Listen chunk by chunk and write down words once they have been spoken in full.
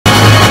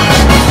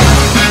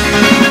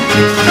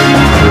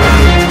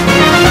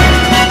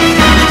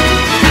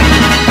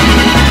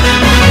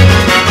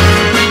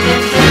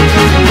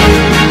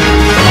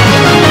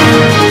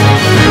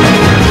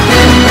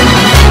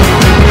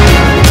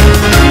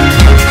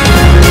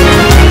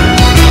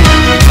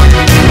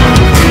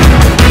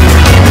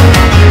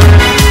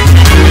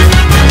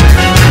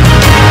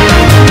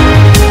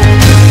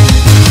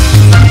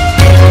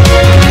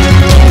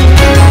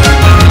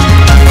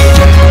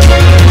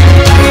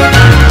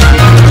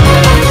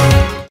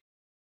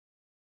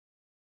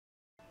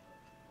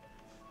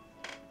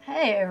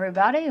Hey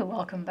everybody,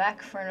 welcome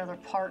back for another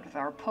part of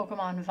our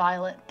Pokemon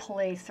Violet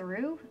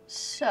playthrough.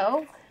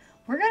 So,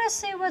 we're gonna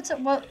see what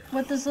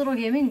this little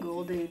gaming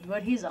ghoul dude,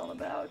 what he's all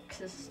about,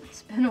 because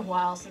it's been a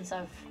while since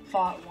I've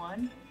fought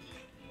one.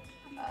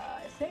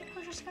 I think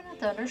we're just gonna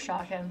Thunder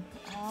Shock him.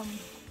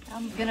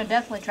 I'm gonna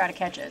definitely try to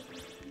catch it.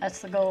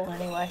 That's the goal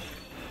anyway.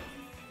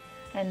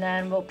 And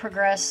then we'll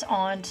progress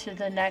on to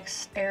the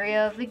next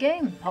area of the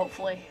game,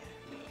 hopefully.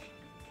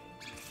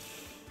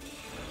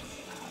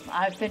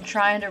 I've been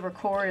trying to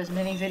record as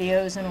many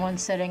videos in one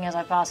sitting as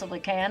I possibly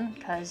can,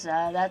 because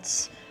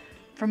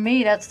for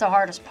me, that's the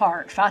hardest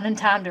part. Finding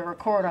time to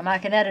record them. I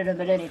can edit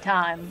them at any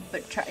time,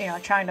 but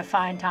trying to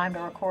find time to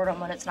record them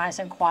when it's nice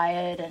and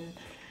quiet and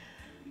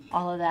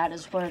all of that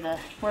is where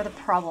the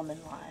problem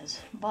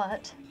lies.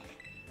 But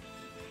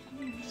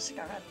I'm just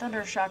gonna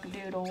Thunder Shock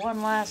Doodle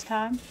one last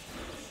time.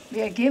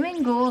 Yeah,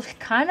 Gaming Ghoul is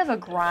kind of a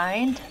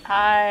grind.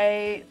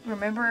 I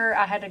remember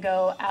I had to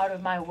go out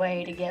of my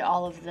way to get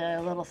all of the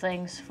little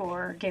things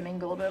for Gaming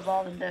Ghoul to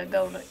evolve into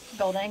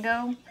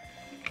Goldango.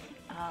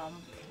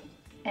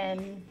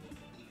 And,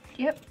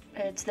 yep,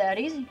 it's that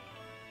easy.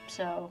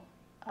 So,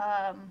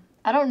 I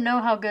don't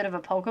know how good of a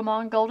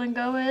Pokemon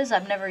Goldango is.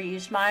 I've never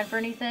used mine for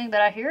anything,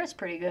 but I hear it's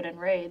pretty good in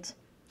raids.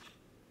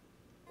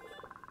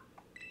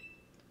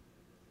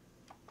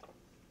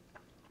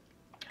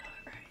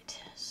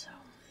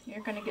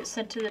 You're going to get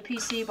sent to the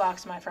PC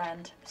box, my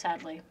friend,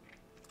 sadly.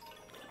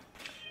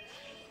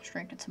 Just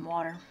drinking some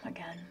water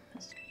again.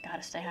 Just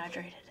gotta stay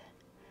hydrated.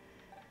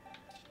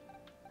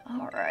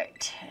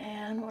 Alright,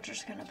 and we're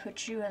just going to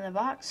put you in the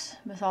box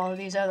with all of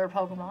these other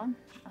Pokemon.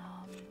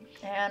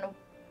 And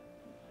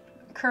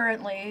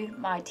currently,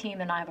 my team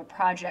and I have a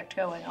project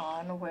going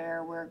on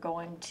where we're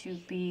going to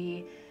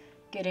be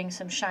getting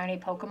some shiny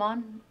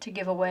Pokemon to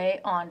give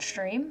away on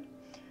stream.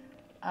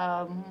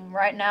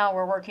 Right now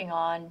we're working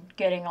on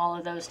getting all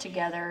of those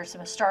together,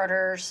 some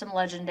starters, some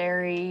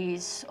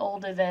legendaries,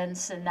 old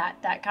events, and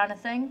that kind of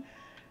thing.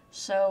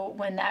 So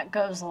when that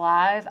goes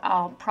live,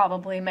 I'll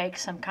probably make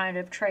some kind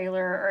of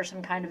trailer or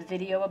some kind of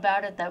video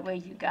about it. That way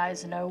you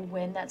guys know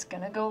when that's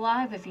going to go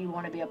live if you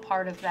want to be a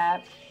part of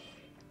that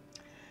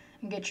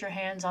and get your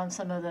hands on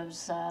some of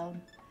those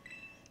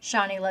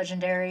shiny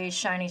legendaries,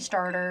 shiny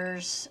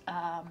starters,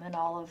 and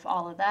all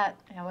of that.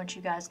 And I want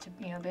you guys to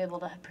be able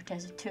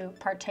to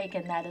partake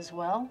in that as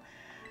well.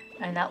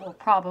 And that will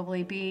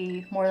probably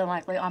be more than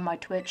likely on my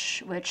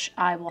Twitch, which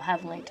I will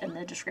have linked in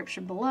the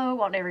description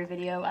below on every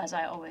video, as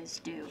I always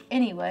do.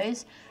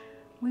 Anyways,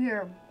 we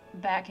are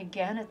back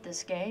again at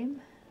this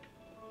game.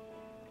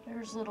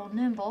 There's little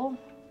Nimble,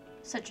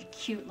 such a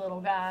cute little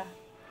guy.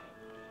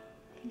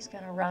 He's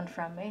gonna run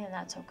from me, and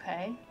that's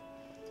okay.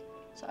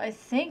 So I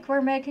think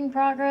we're making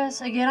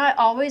progress. Again, I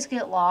always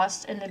get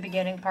lost in the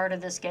beginning part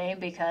of this game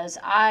because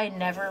I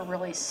never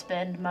really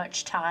spend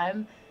much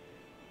time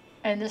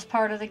in this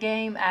part of the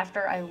game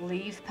after I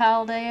leave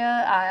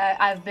Paldea.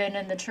 I've been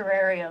in the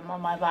terrarium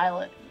on my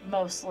Violet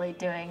mostly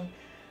doing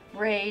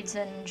raids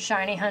and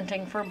shiny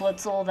hunting for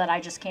Blitzel that I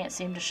just can't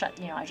seem to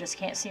I just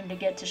can't seem to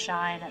get to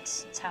shine.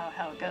 That's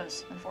how it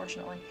goes,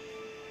 unfortunately.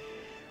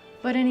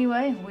 But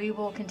anyway, we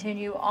will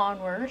continue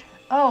onward.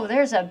 Oh,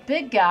 there's a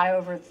big guy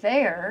over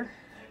there.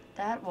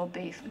 That will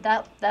be,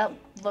 that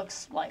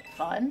looks like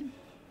fun.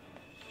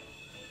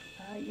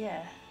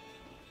 Yeah.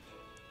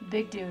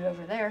 Big dude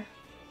over there.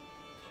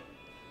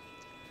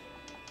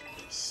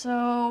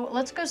 So,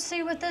 let's go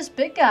see what this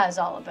big guy's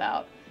all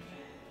about.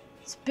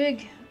 It's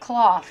Big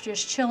Klawf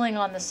just chilling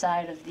on the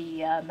side of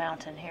the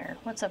mountain here.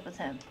 What's up with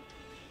him?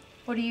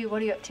 What are you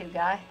up to,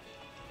 guy?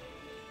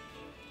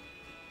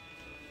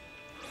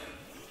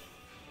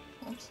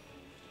 Oops.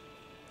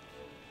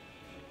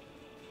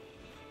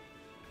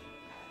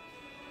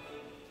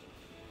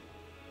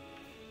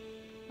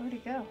 Where'd he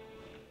go?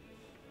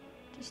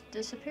 Just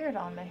disappeared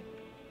on me.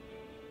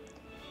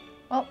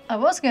 Well, I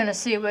was gonna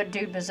see what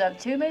dude was up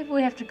to. Maybe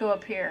we have to go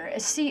up here.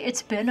 See,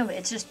 it's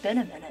just been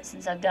a minute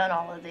since I've done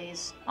all of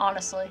these,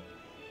 honestly.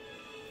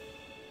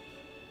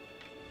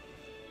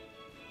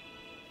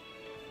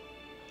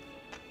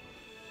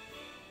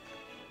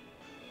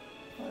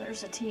 Well,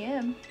 there's a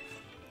TM.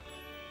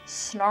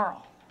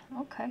 Snarl.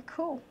 Okay,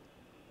 cool.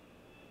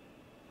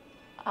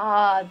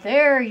 Ah,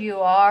 there you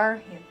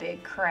are, you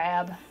big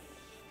crab.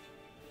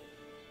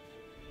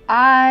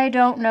 I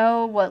don't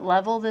know what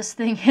level this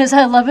thing is.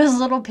 I love his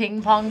little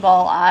ping pong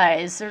ball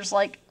eyes. There's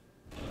like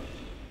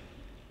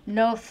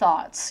no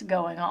thoughts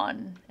going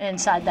on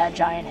inside that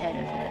giant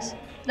head of his.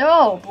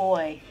 Oh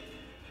boy.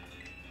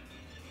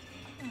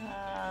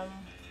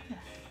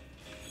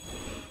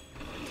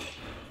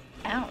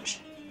 Ouch.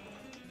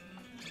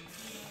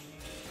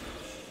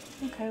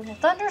 Okay, well,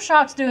 Thunder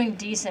Shock's doing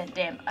decent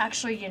damage.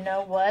 Actually, you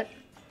know what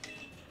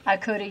I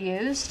could have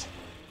used?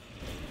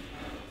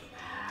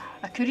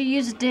 I could have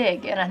used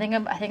Dig, and I think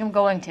I'm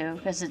going to,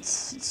 because it's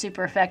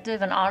super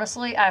effective. And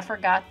honestly, I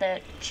forgot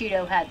that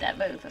Cheeto had that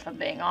move, if I'm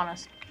being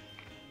honest.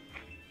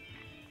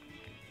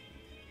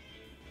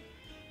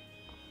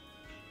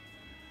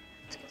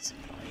 Let's get some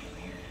volume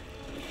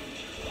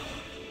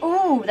here.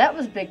 Ooh, that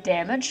was big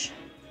damage.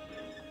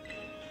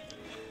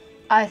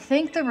 I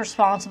think the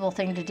responsible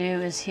thing to do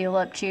is heal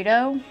up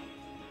Cheeto.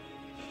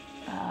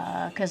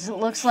 Because it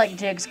looks like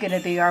Dig's going to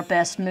be our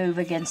best move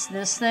against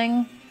this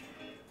thing.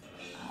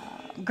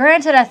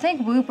 Granted, I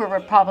think Wooper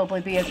would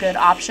probably be a good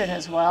option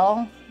as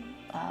well.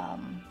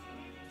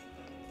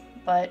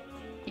 But,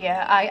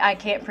 yeah, I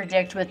can't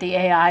predict what the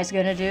AI is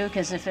going to do.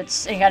 Because if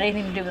it's got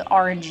anything to do with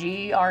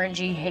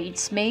RNG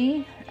hates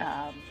me.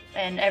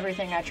 And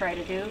everything I try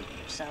to do.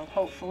 So,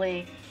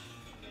 hopefully,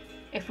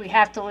 if we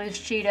have to lose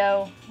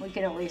Cheeto, we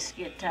can at least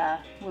get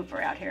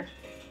Wooper out here.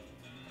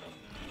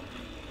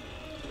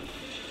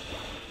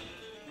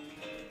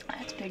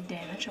 That's big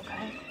damage,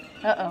 okay.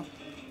 Uh-oh.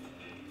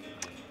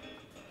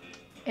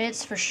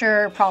 It's for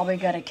sure probably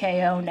going to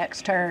KO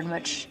next turn,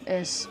 which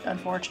is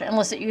unfortunate.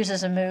 Unless it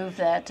uses a move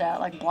that,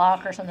 like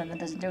block or something that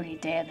doesn't do any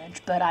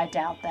damage, but I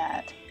doubt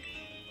that.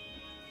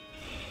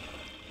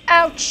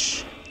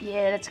 Ouch!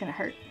 Yeah, that's going to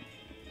hurt.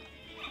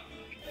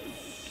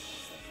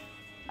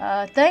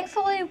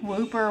 Thankfully,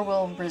 Wooper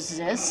will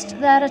resist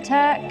that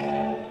attack.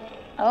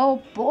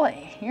 Oh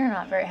boy, you're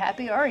not very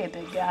happy, are you,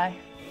 big guy?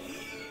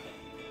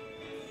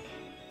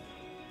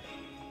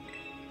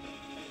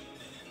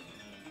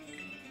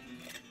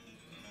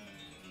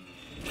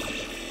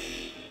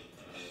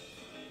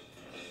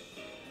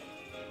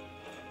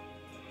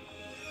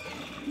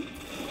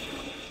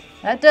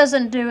 That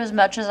doesn't do as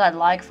much as I'd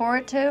like for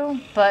it to,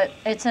 but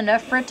it's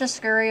enough for it to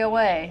scurry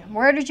away.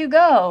 Where did you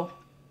go?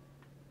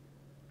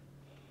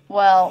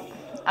 Well,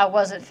 I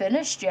wasn't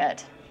finished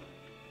yet.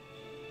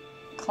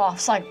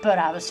 Klawf's like, but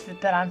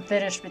I'm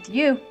finished with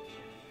you.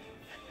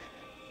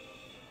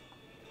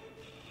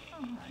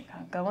 Oh, I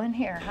gotta go in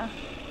here, huh?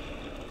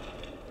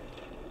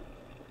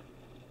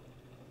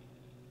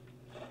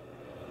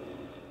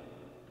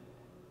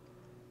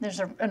 There's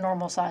a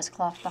normal sized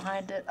Klawf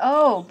behind it.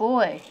 Oh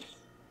boy.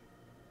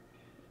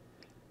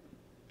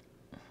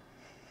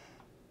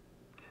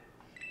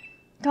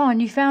 Dawn,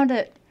 you found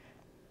it.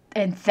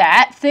 And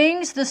that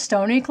thing's the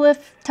Stony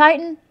Cliff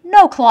Titan?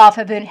 No Klawf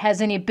has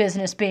any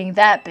business being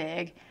that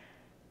big.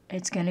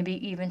 It's going to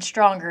be even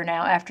stronger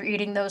now after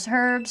eating those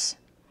herbs.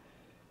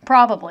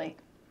 Probably.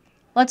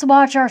 Let's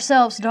watch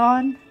ourselves,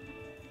 Dawn.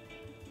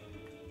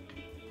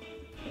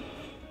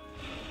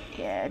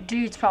 Yeah,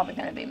 dude's probably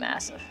going to be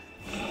massive.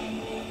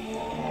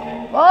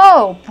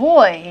 Oh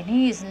boy, and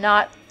he's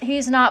not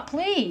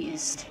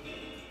pleased.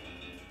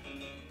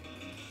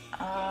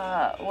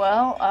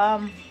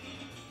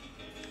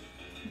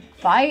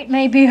 Fight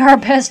may be our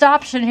best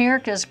option here,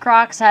 because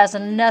Crocs has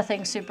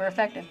nothing super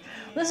effective.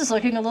 This is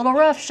looking a little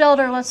rough.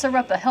 Shelter, let's serve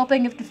up a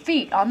helping of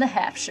defeat on the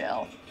half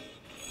shell.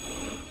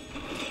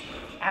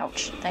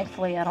 Ouch.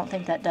 Thankfully, I don't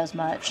think that does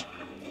much.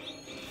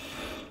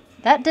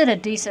 That did a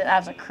decent... That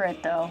was a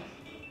crit, though.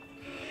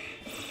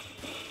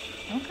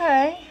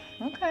 Okay.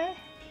 Okay.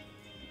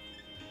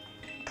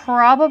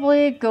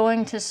 Probably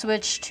going to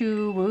switch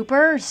to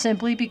Wooper,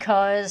 simply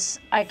because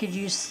I could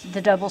use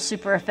the double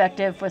super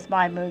effective with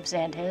my moves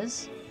and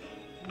his.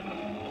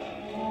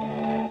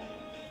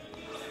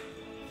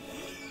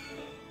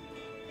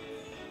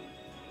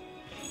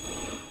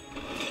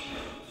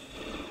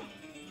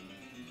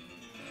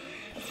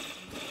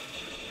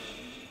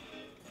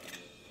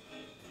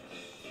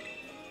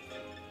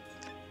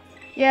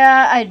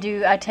 Yeah, I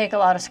do. I take a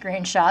lot of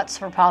screenshots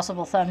for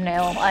possible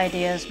thumbnail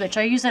ideas, which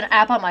I use an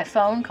app on my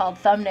phone called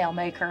Thumbnail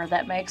Maker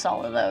that makes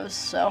all of those,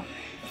 so...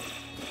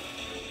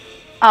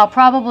 I'll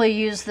probably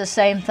use the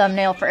same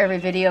thumbnail for every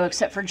video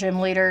except for gym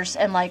leaders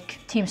and,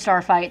 like, team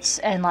star fights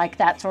and, like,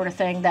 that sort of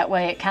thing. That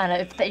way it kind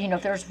of,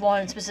 if there's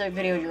one specific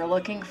video you're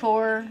looking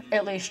for,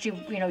 at least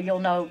you'll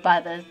know by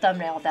the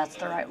thumbnail if that's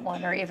the right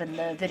one, or even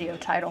the video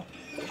title.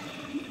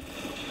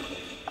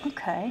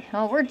 Okay,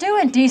 well, we're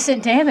doing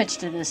decent damage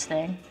to this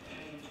thing.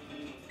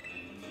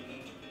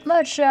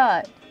 Mud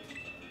shot.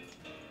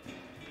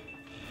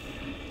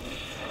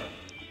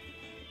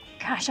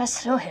 Gosh, that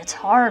still hits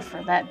hard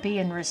for that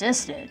being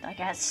resisted. Like,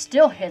 that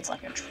still hits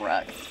like a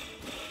truck.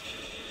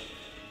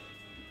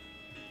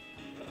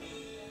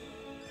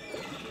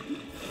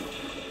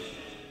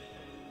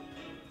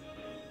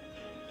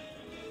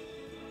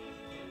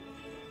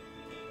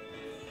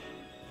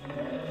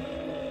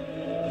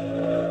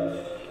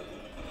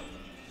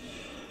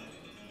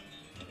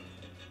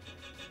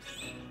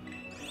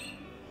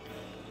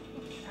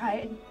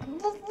 Right.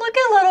 Look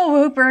at little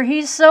Wooper.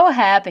 He's so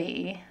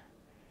happy.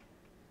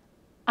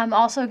 I'm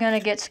also going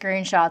to get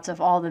screenshots of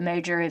all the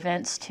major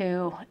events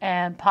too,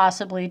 and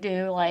possibly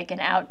do like an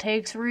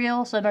outtakes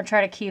reel. So I'm going to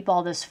try to keep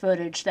all this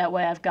footage. That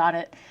way I've got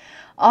it.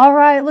 All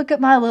right, look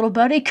at my little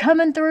buddy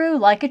coming through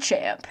like a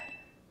champ.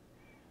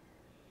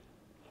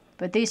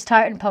 But these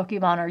Titan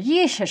Pokemon are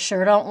yeesh. I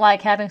sure don't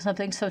like having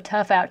something so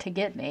tough out to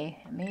get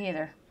me. Me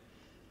either.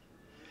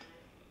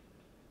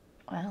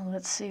 Well,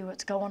 let's see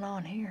what's going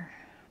on here.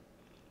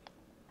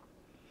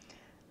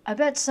 I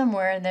bet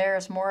somewhere in there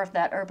is more of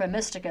that Herba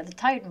Mystica the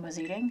Titan was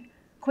eating.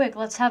 Quick,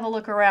 let's have a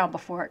look around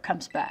before it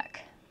comes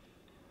back.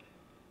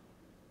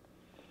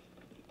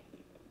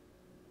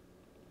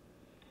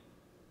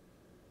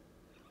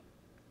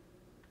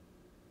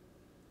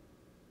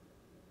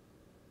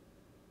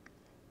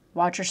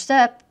 Watch your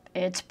step.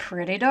 It's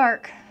pretty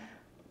dark.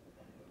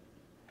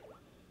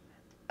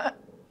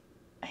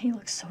 He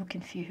looks so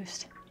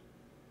confused.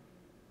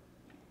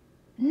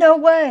 No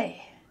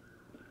way!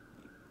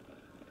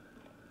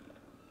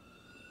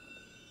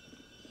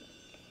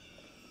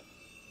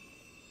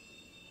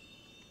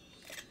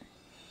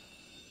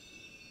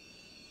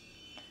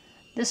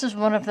 This is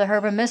one of the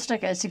Herba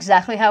Mystica. It's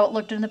exactly how it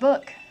looked in the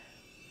book.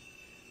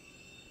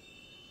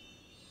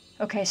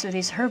 Okay, so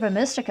these Herba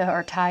Mystica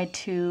are tied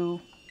to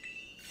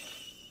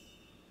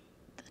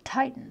the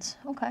Titans.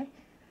 Okay.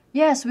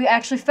 Yes, we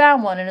actually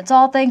found one, and it's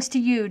all thanks to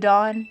you,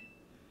 Dawn.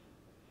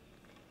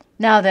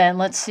 Now then,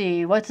 let's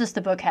see. What does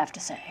the book have to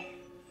say?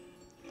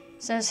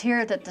 It says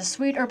here that the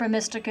sweet Herba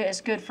Mystica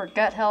is good for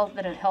gut health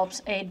and it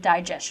helps aid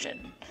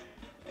digestion.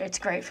 It's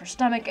great for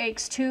stomach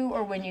aches, too,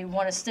 or when you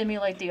want to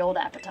stimulate the old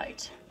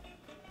appetite.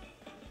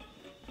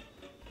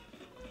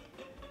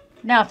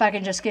 Now if I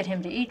can just get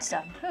him to eat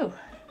some. Whew.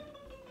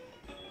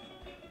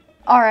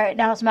 Alright,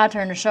 now it's my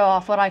turn to show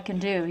off what I can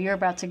do. You're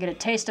about to get a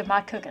taste of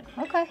my cooking.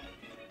 Okay.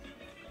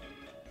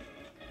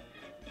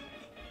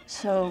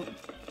 So,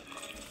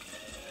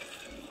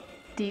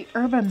 the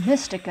Herba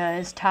Mystica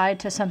is tied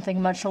to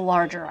something much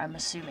larger, I'm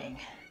assuming.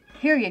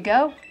 Here you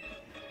go.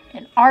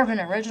 An Arven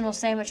original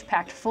sandwich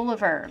packed full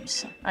of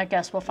herbs. I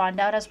guess we'll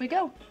find out as we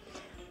go.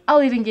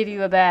 I'll even give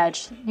you a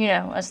badge, you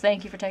know, as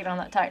thank you for taking on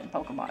that Titan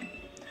Pokemon.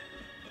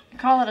 I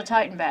call it a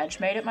Titan badge.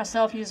 Made it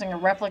myself using a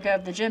replica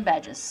of the gym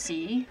badges.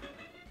 See?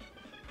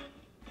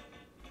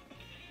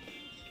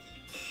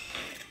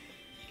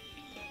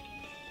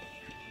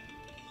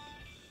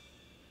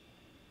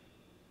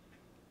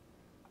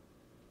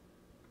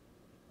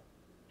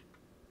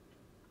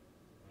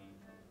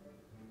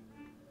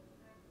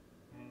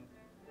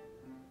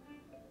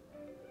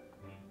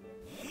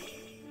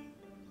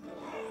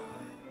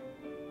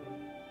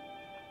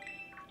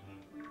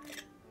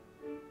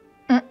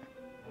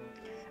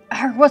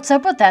 What's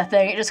up with that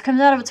thing? It just comes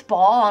out of its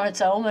ball on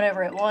its own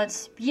whenever it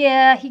wants.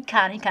 Yeah, he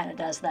kind of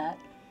does that.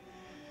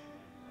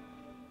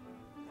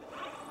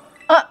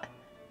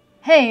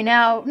 Hey,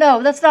 now,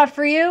 no, that's not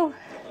for you.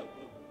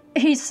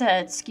 He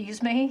said,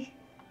 excuse me.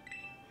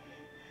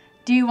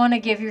 Do you want to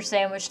give your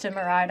sandwich to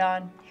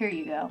Miraidon? Here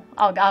you go.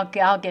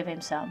 I'll give him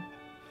some.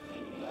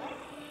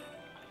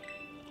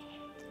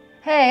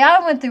 Hey,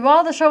 I went through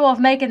all the trouble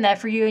of making that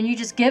for you and you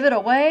just give it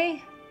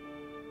away?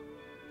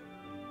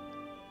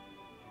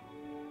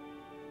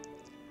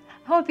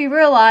 I hope you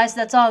realized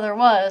that's all there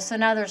was, so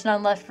now there's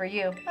none left for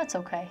you. That's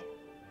okay.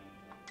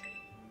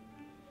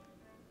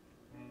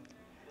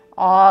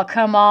 Aw,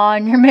 come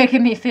on. You're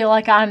making me feel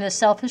like I'm the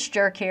selfish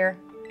jerk here.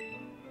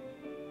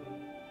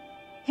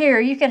 Here,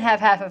 you can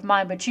have half of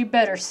mine, but you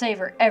better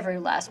savor every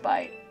last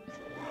bite.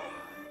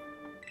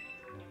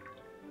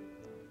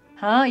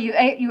 Huh?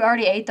 You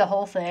already ate the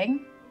whole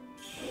thing?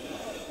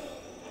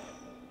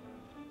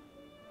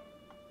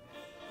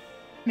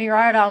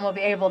 Miraidon will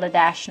be able to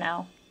dash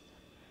now.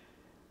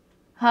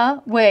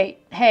 Huh? Wait,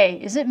 hey,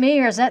 is it me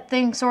or is that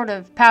thing sort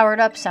of powered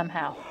up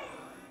somehow?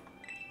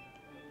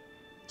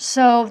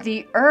 So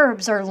the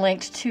herbs are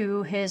linked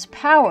to his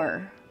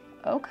power.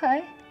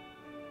 Okay.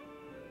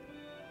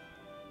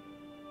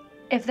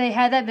 If they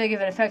had that big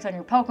of an effect on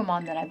your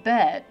Pokemon, then I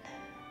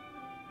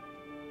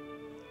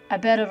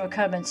bet it'll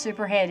come in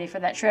super handy for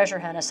that treasure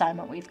hunt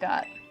assignment we've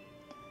got.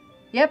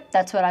 Yep,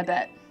 that's what I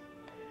bet.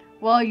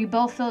 Well, you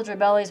both filled your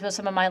bellies with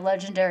some of my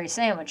legendary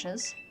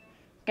sandwiches.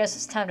 Guess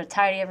it's time to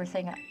tidy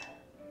everything up.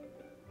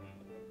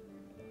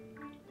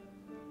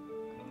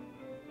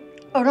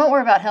 Oh, don't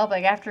worry about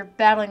helping. After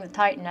battling the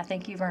Titan, I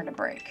think you've earned a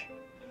break.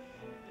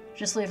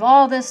 Just leave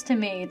all this to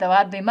me, though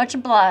I'd be much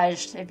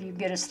obliged if you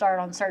get a start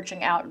on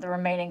searching out the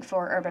remaining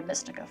 4 Herba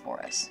Mystica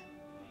for us.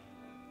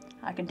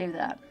 I can do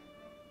that.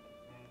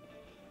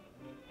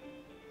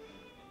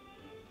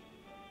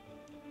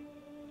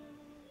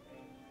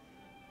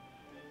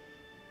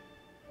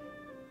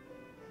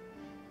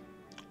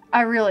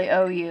 I really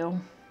owe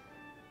you.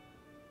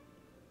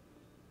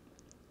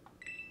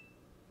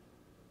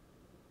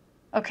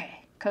 Okay.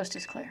 Coast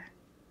is clear.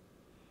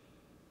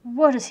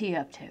 What is he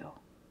up to?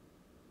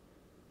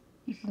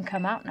 You can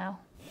come out now.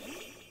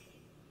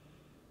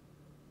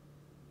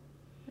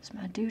 Is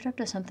my dude up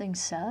to something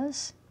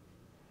sus?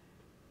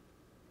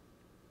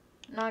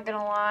 Not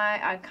gonna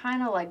lie, I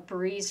kind of like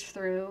breezed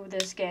through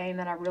this game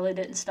and I really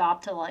didn't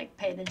stop to like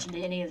pay attention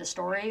to any of the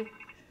story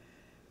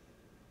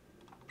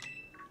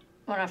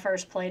when I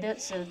first played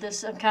it. So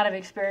I'm kind of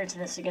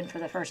experiencing this again for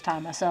the first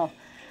time myself.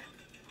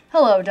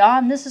 Hello,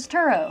 Dom. This is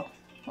Turo.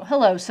 Well,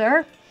 hello,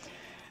 sir.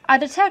 I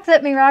detect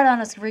that Miraidon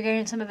has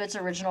regained some of its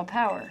original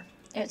power.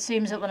 It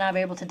seems it will now be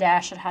able to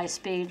dash at high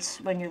speeds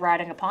when you're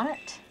riding upon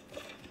it.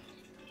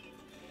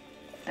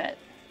 But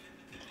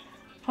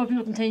hope you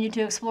will continue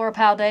to explore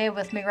Paldea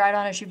with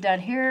Miraidon as you've done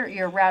here.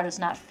 Your route is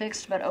not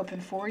fixed, but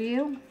open for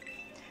you.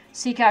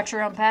 Seek out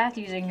your own path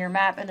using your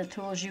map and the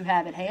tools you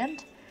have at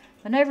hand.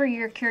 Whenever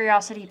your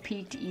curiosity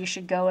piqued, you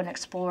should go and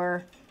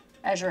explore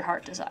as your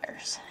heart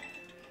desires.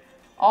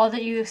 All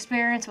that you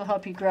experience will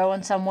help you grow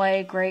in some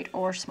way, great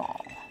or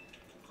small.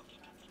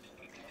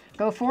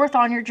 Go forth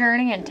on your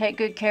journey and take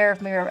good care of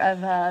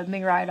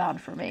Miraidon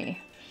for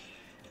me.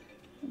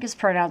 I guess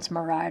pronounced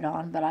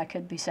Miraidon, but I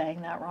could be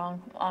saying that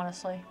wrong,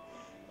 honestly.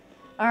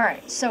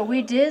 Alright, so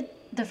we did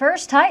the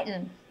first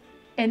Titan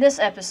in this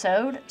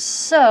episode,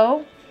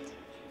 so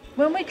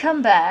when we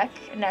come back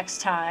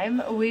next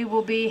time, we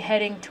will be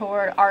heading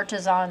toward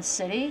Artisan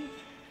City,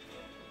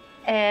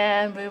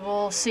 and we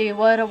will see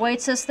what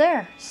awaits us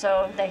there.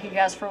 So thank you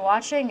guys for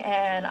watching,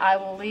 and I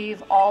will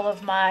leave all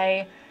of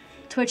my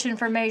Twitch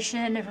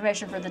information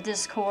for the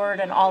Discord,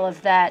 and all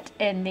of that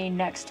in the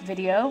next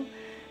video.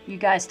 You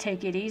guys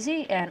take it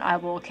easy, and I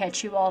will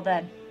catch you all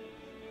then.